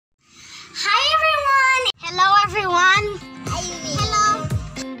Hi everyone! Hello everyone! Hello!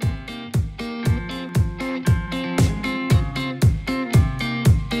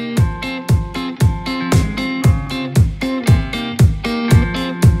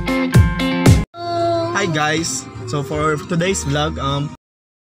 Hi guys! So for today's vlog,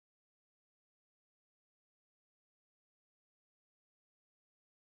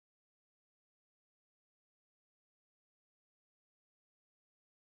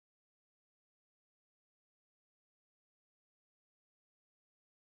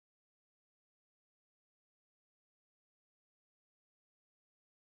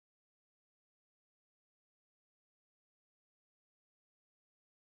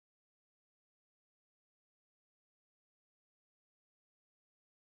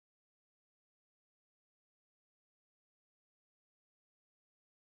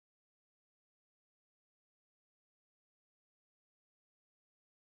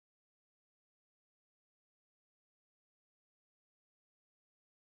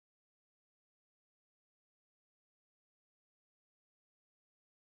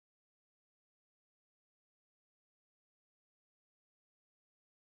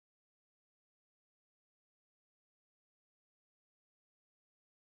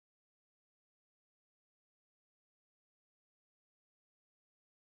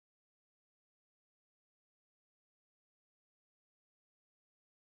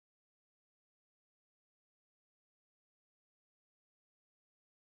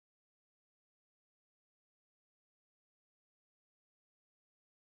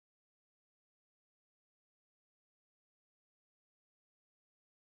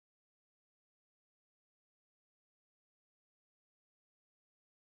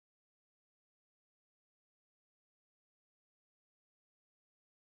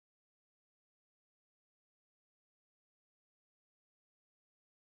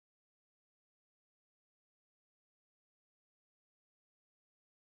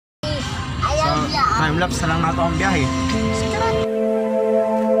 time-lapse na lang nato ang biyahe.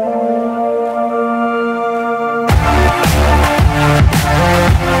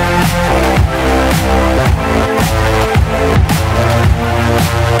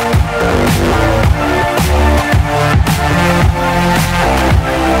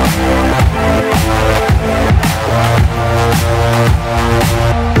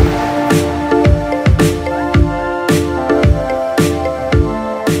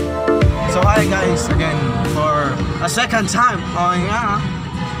 Again for a second time. Oh yeah.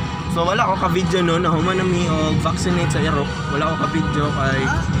 So wala ko ka-video no, nahuman na mi og vaccinate sa Europe. Wala ko ka-video kay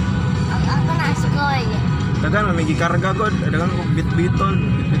Ako na school. dagan may gikarga god, dagan ko bitbiton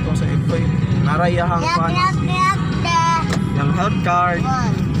sa FA. Narayahang fan. Yang health card.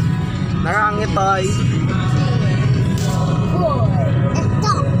 Narangitoy.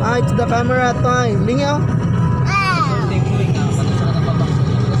 Hi to the camera tay. Lingaw.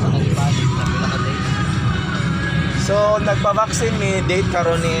 So, nagpa-vaccine ni date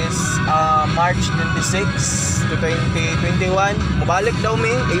karon is March 26 to 2021. Mabalik daw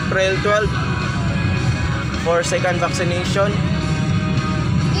mi April 12 for second vaccination.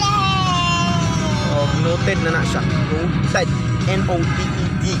 Yay! Noted na siya. Noted.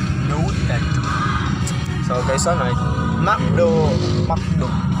 N-O-T-E-D. Noted. So, guys, ano? Macdo.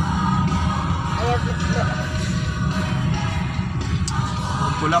 Ayaw ito.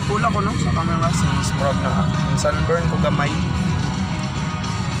 Pula-pula ko no sa camera sa scrub na yung sunburn ko gamay.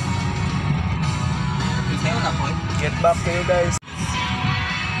 Get back to you guys.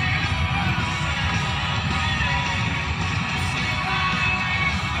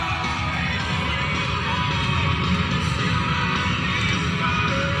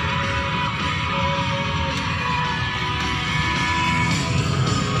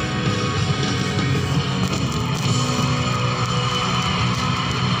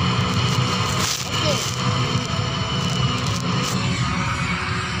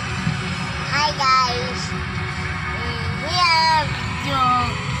 Hi guys, we have your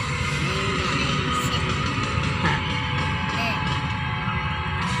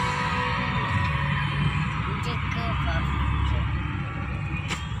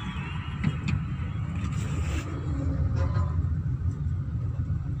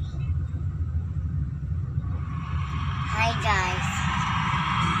Hi guys.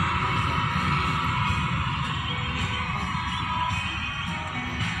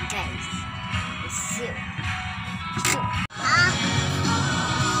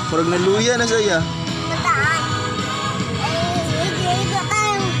 Parang naluya na siya. Bataan. Ito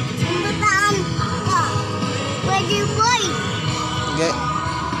tayo. Bataan. Pwede boy. Okay.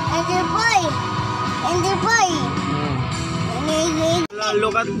 Pwede boy. Pwede boy. Ini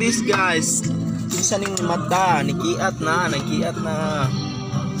Look at this guys. Isa ning mata, nagiat na.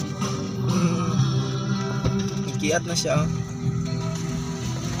 Nagiat na siya.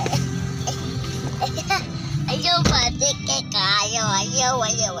 Ayaw ba? Di ka ayaw.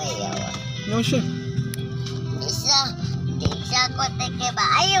 No siya. Isa ko teke ba?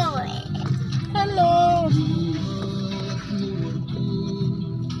 Ayaw eh. Hello.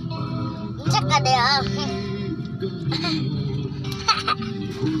 Tsaka dia.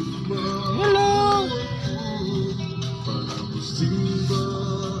 Hello.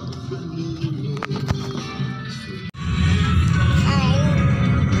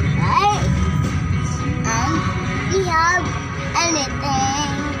 We have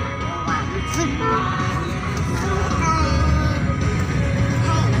anything.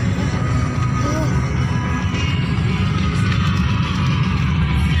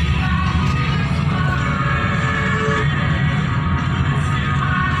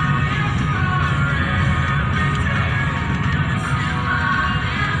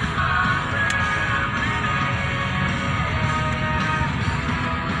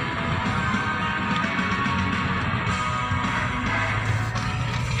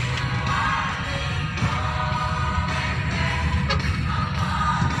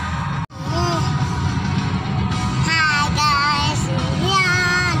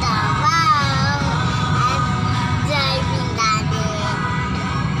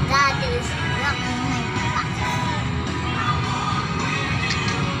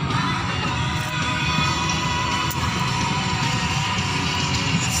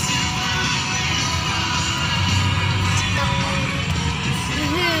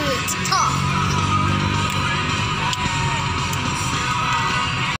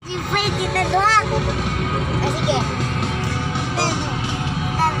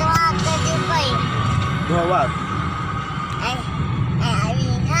 What? Hi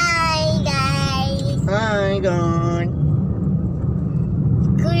guys. Hi guys.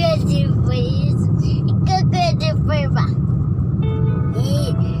 Kuya Jeffrey. Ikaw Kuya Jeffrey ba?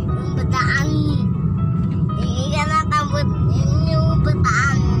 Yung bataan. Hindi ka natambot yung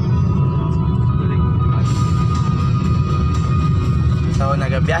bataan. So,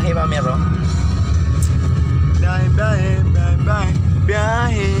 nagabiyahe ba meron?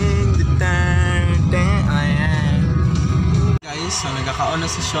 Biyaheng guys, so nagkakaon na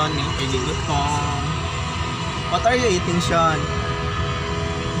si Sean eh. Kay Ligotong. What are you eating, Sean?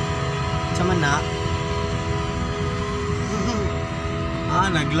 Sama na?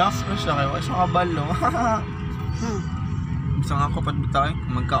 Nag-laugh na siya. Kaya wala siya kabalo. Gusto nga ako patbutay.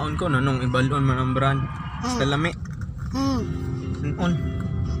 Magkaon ko na nung ibalon man ang brand. Basta lami. Nun.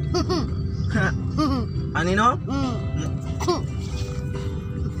 Ano no?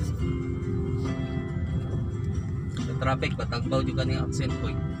 Sa traffic, patagpaw juga ni accent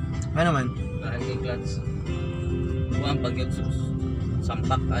ko. Ano naman? Kahit yung clutch. Buwan pag yung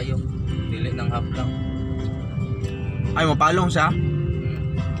sampak tayo. Dili ng half lang. Ay, mapalong siya?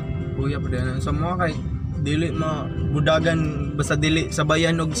 Kuya pa din. Sa mga kay dili mo budagan basta dili sa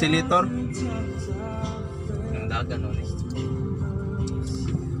bayan og silitor. Yung dagan ulit.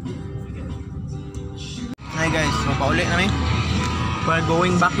 Hi guys, so paulit na we're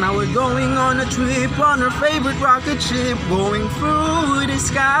going back now. We're going on a trip on our favorite rocket ship, going through the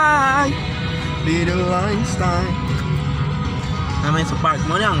sky. Little Einstein. Namin sa park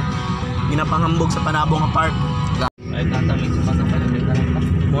mo lang. Ginapanghambog sa Panabong nga park. Ay tatamig sa pasang palit na lang.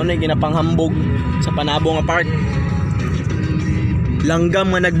 Mo na ginapanghambog sa Panabong nga park. Langgam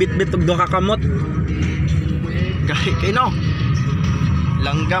nga nagbitbit og duha ka kamot. Kay no.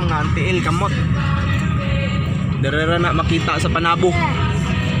 Langgam nga antiil kamot. Darara na makita sa Panabo.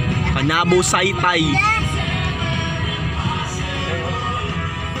 Panabo Saytay.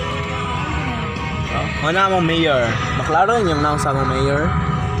 Mana mo mayor? Maklaro yung naong sa mo mayor.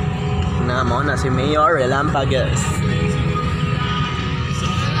 Na mo na si Mayor Relampagues.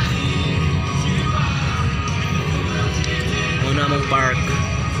 Una mong park.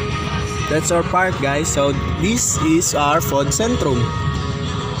 That's our park, guys. So this is our food centrum.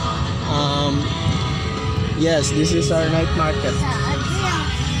 Yes, this is our night market.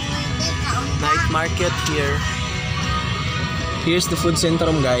 Night market here. Here's the food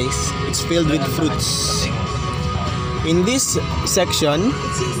centrum, guys. It's filled with fruits. In this section,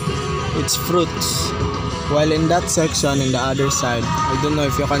 it's fruits. While in that section, in the other side, I don't know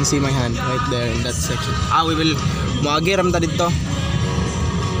if you can see my hand right there in that section. We will muagiram ta dito.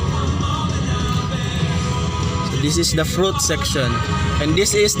 So this is the fruit section, and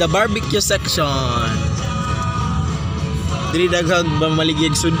this is the barbecue section. Dili daghang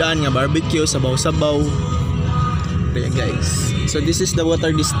maligid sudan nga barbecue, sabaw-sabaw. Kaya guys. So this is the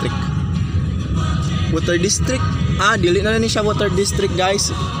water district. Water district. Dili na ni siya water district, guys.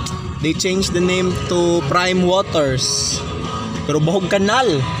 They changed the name to Prime Waters. Pero bahog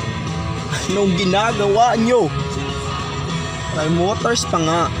kanal. Anong ginagawa nyo? Prime Waters pa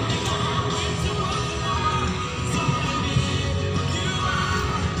nga.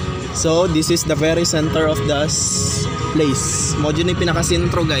 So this is the very center of the place. Mo dyan yung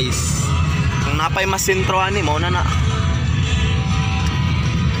pinaka-sentro, guys. Ang napay mas sentro ani mo na.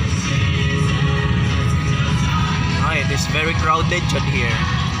 It is very crowded here.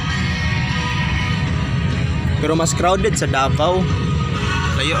 Pero mas crowded sa Davao.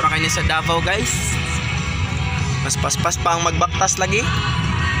 Layo ra kay ni sa Davao, guys. Mas paspas pa ang magbaktas lagi.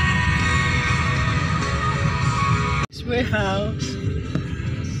 This warehouse.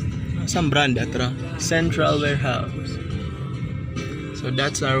 Some brand atra. Central Warehouse. So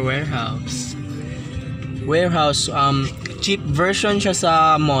that's our warehouse. Warehouse, cheap version siya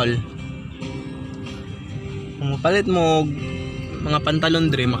sa mall. Kung mapalit mo mga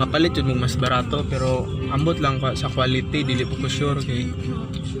pantalon dre, makapalit yun mo mas barato, pero ambot lang sa quality, dili po ko sure kay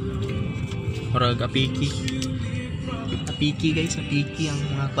para apiki guys, apiki ang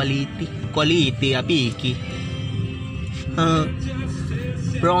mga quality apiki.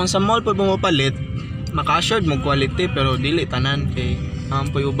 Pero kung sa mall po mapalit, maka-assured mo quality, pero dili tanan kay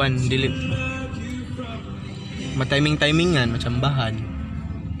ampoy uban dili matiming-timingan, machambahan.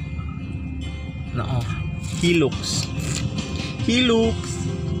 No. Hilux.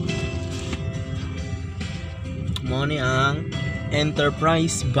 Mo ni ang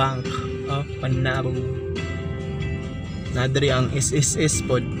Enterprise Bank of Panabo. Nadri ang SSS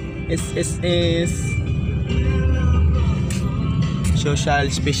pod. SSS.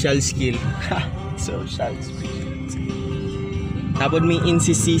 Social Special Skill. Social Special Skill. Tapos may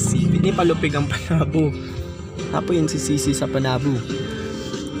NCCC. Hindi palupig ang Panabo. Tapos NCCC sa Panabo.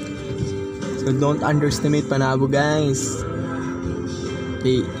 So don't underestimate Panabo, guys.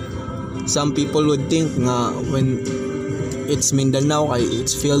 Okay. Some people would think nga when it's Mindanao,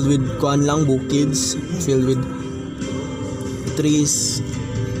 it's filled with kuan lang, bukids, filled with trees,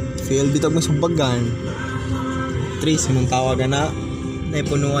 filled bitog ng subagan. Trees imong tawagan na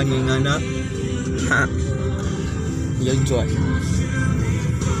punuan yung nga na. Yun joy.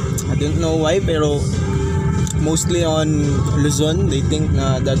 I don't know why, pero mostly on Luzon, they think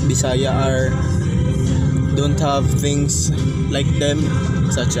that Bisaya don't have things like them,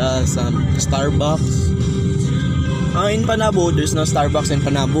 such as Starbucks. In Panabo, there's no Starbucks in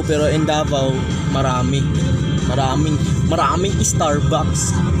Panabo, pero in Davao, maraming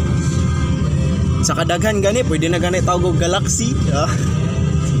Starbucks. Sa kadaghan gani, pwede na gani tawag Galaxy,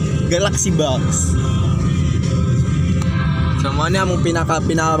 Galaxy Box. So mo na mong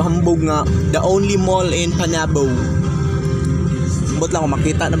pinahambog nga the only mall in Panabo. Bot lang kung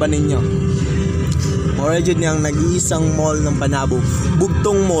makita na ba ninyo. Origin niyang nag-iisang mall ng Panabo,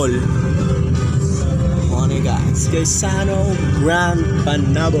 Bugtong Mall. Mo na guys, Gaisano Grand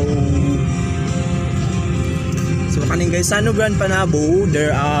Panabo. So kaning Gaisano Grand Panabo,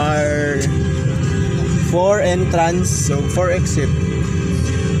 there are 4 entrance, so 4 exit.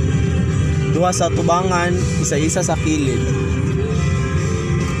 2 sa tubangan, isa-isa sa kilid.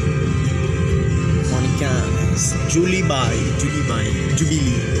 Guys, Jubilee.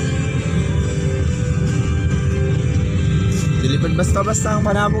 Dilipad basta-basta ang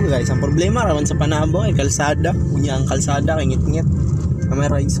Panabo, guys. Ang problema raman sa Panabo ay kalsada. Unya ang kalsada kay ngit-ngit. May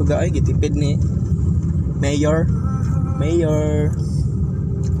ride suga ay gitipid ni Mayor.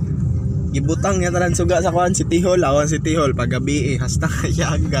 Gibutang niya tanan suga sa kuan City Hall, awan City Hall paggabi hasta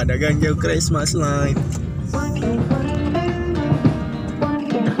kaya aga dagang yung Christmas light.